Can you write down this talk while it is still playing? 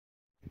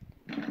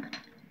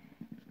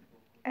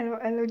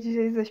Elo, elo,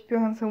 dzisiaj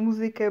zaśpiewam sobie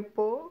muzykę,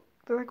 bo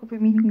kto zakupi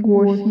mi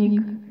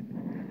głośnik.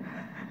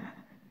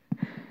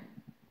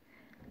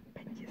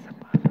 Będzie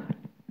zabawa.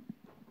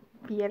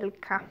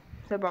 Wielka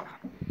zabawa.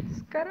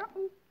 Z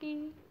karaoke.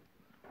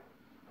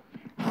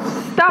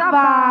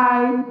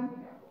 Wstawaj!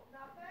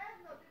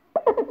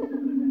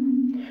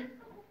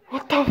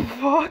 What the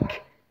fuck?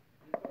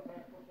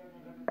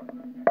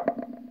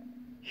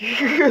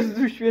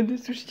 Jezu święty,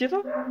 słyszycie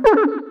to?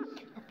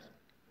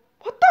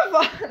 What the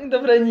fuck?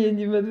 Dobra,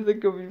 nie będę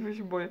tak robić, bo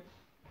się boję.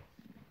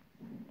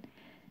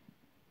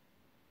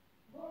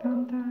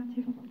 Tamta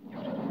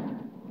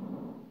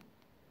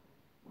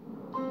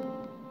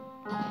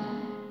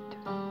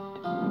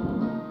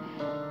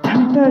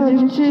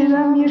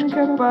dziewczyna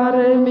mieszka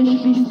parę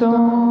myśli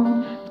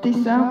stąd. W tej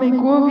samej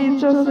głowie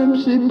czasem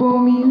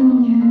przypomina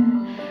mnie.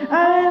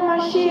 Ale ma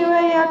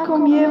siłę, jaką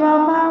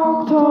miewa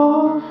mało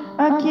kto.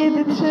 A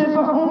kiedy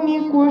trzeba,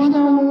 umie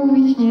głośno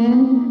mówić nie.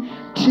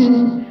 Czy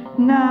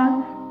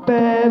na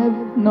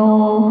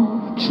pewno,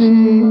 czy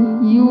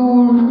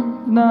już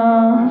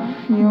znasz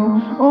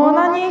ją?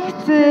 Ona nie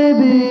chce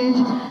być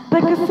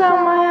taka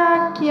sama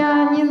jak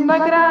ja, nie zna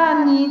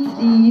granic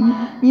i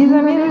nie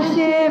zamierza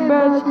się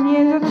bać,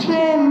 nie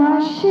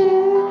zatrzyma się,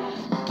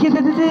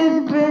 kiedy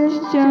ty będziesz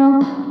chciał.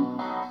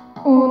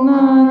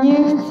 Ona nie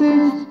chce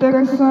być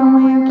taka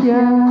sama jak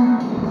ja.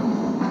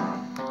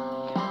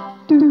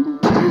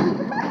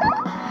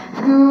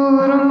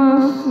 Skoro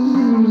nas...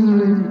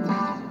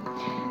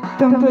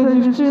 Tamta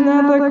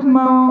dziewczyna tak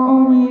mało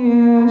o niej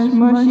wiesz,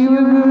 ma siły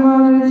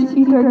wymarzyć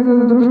i tak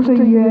zazdroszczę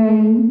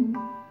jej.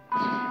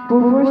 Bo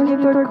właśnie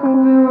tak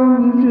mówiła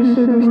mi,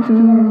 przyszedłeś tu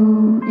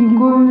i w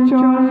głowie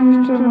wciąż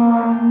jeszcze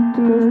mam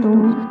tyle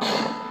słów.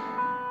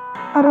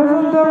 A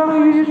razem dawno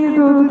już nie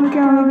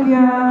dotykamy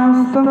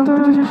gwiazd.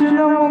 Tamtą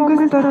dziewczyną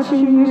mogę stać się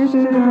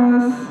jeszcze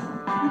raz.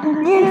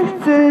 Nie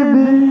chcę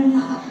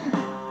być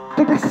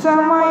taka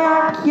sama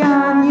jak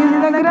ja, nie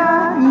zna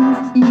granic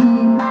i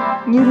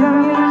nie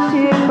zamierza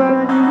się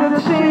bać, nie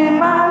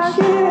zatrzyma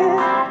się.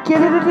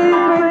 Kiedy ty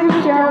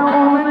będziesz chciał,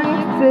 ona nie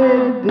chce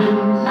być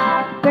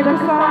taka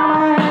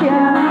sama jak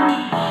ja.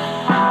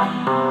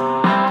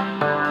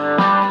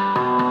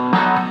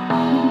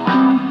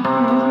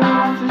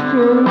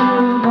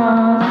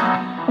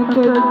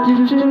 Ta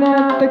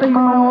dziewczyna tak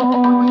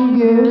mało o niej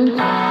wiesz,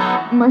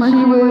 ma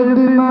siłę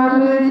by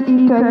marzyć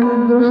i tak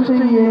zazdroszczę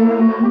jej.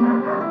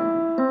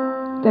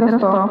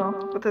 Teraz to,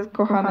 bo to jest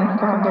kochane,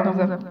 kocham tą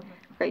muzę.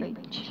 Hej.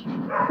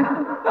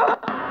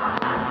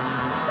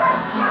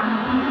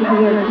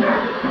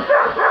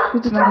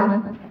 Zaczynamy.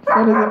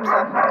 Sorry za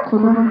psa,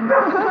 kurwa.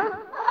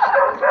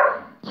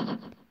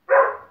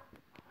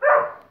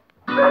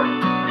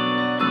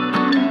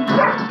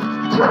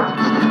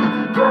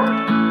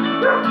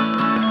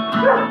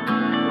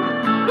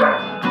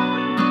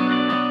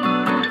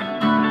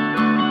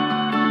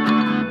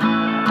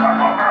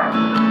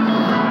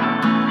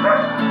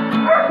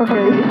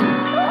 Okej.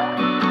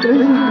 Teraz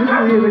się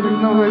stresuję tak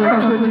znowu,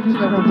 jak tam to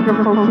dziewczyna, bo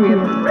tylko fałszuję.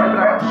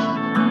 Dobra.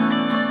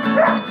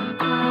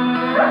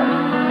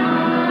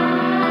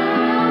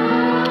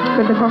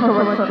 Będę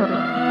fałszować, sorry.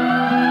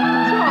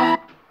 Co?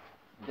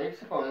 Daj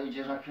sobie pauzę,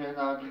 idziesz na chwilę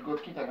na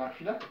wilgotki, tak na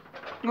chwilę?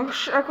 No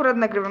już akurat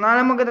nagrywam, no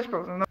ale mogę dać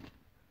pauzę. No.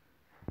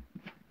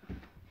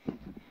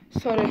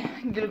 Sorry,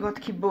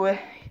 gilgotki były.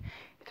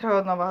 Trochę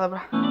od nowa,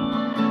 dobra.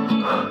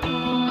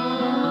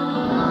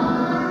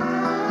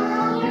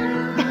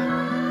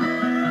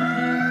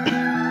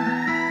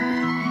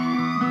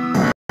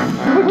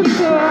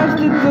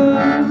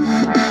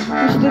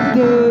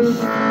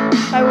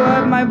 I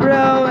wipe my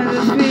brow and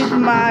the sweet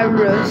my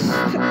rust.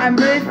 I'm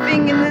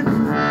breathing in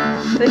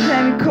the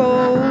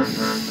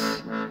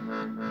chemicals.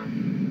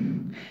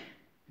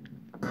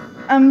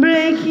 I'm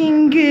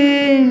breaking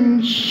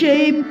in,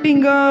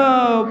 shaping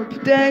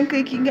up, then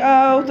clicking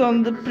out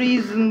on the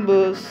prison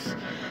bus.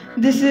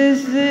 This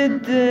is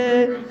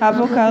the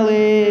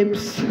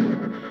apocalypse.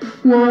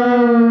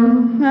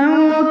 Whoa,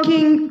 I'm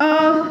walking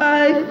up,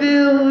 I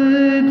feel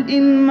it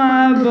in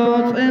my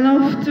bones,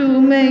 enough to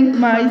make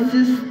my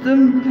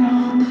system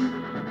blow.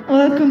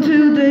 Welcome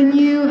to the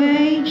new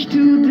age,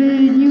 to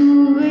the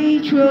new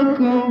age,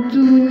 welcome to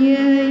new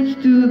age,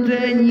 to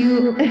the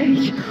new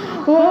age.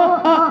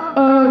 Oh, oh,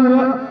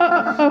 oh,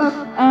 oh, oh,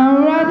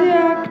 I'm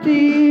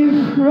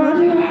radioactive,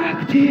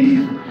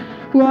 radioactive.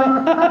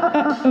 Whoa,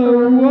 oh,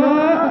 oh,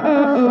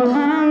 oh,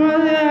 I'm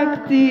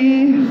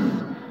radioactive.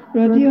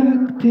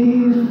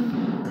 Radioactive.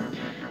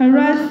 I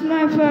rise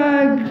my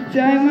flag,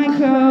 tie my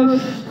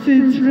clothes,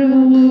 it's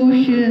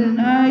revolution,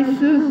 I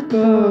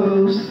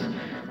suppose.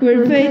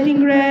 We're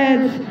fading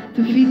red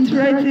to fit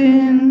right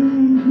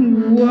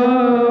in.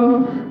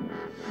 Whoa.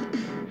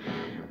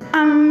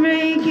 I'm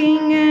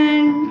breaking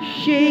and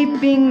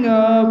shaping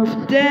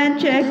up, then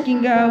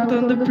checking out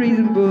on the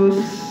prison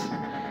bus.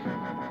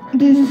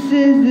 This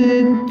is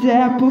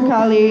the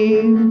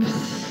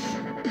apocalypse.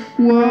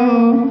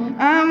 Whoa,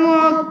 I'm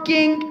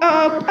walking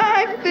up,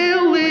 I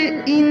feel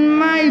it in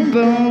my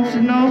bones,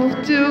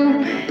 enough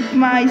to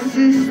my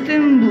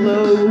system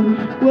blow.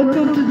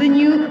 Welcome to the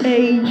new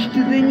age,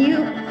 to the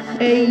new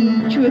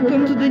age.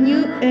 Welcome to the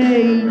new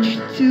age,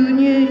 to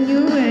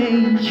new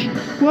age.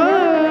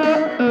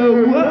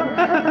 Whoa, whoa.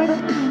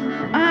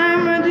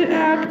 I'm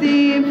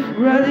radioactive,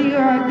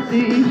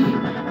 radioactive.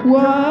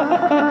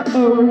 Whoa,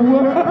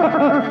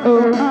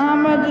 whoa.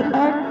 I'm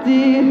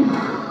radioactive,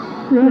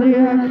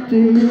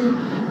 radioactive.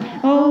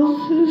 All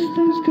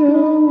systems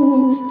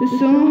go, the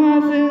sun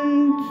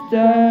hasn't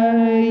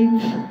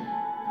died.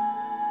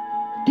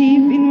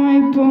 Deep in my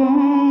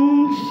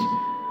bones,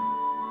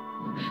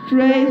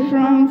 straight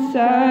from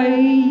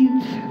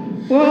inside.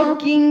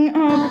 Walking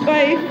up,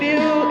 I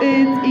feel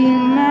it in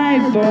my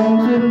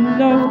bones,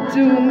 enough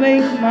to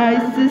make my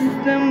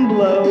system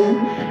blow.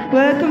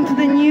 Welcome to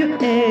the new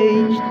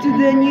age, to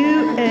the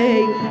new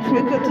age.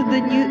 Welcome to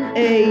the new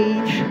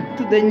age,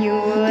 to the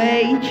new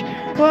age.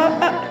 Whoa,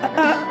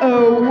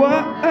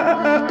 whoa,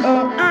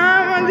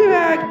 I'm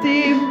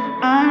radioactive,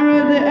 I'm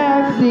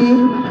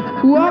radioactive.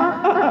 Whoa,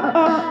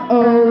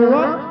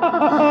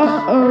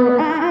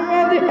 I'm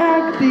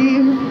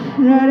radioactive,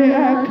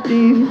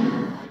 radioactive.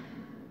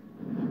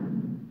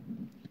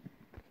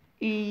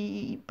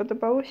 I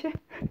podobało się?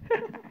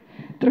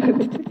 Trochę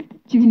to tak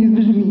dziwnie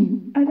brzmi,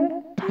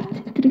 ale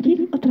part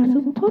drugi od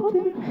razu po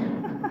tym.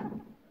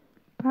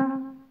 Pa.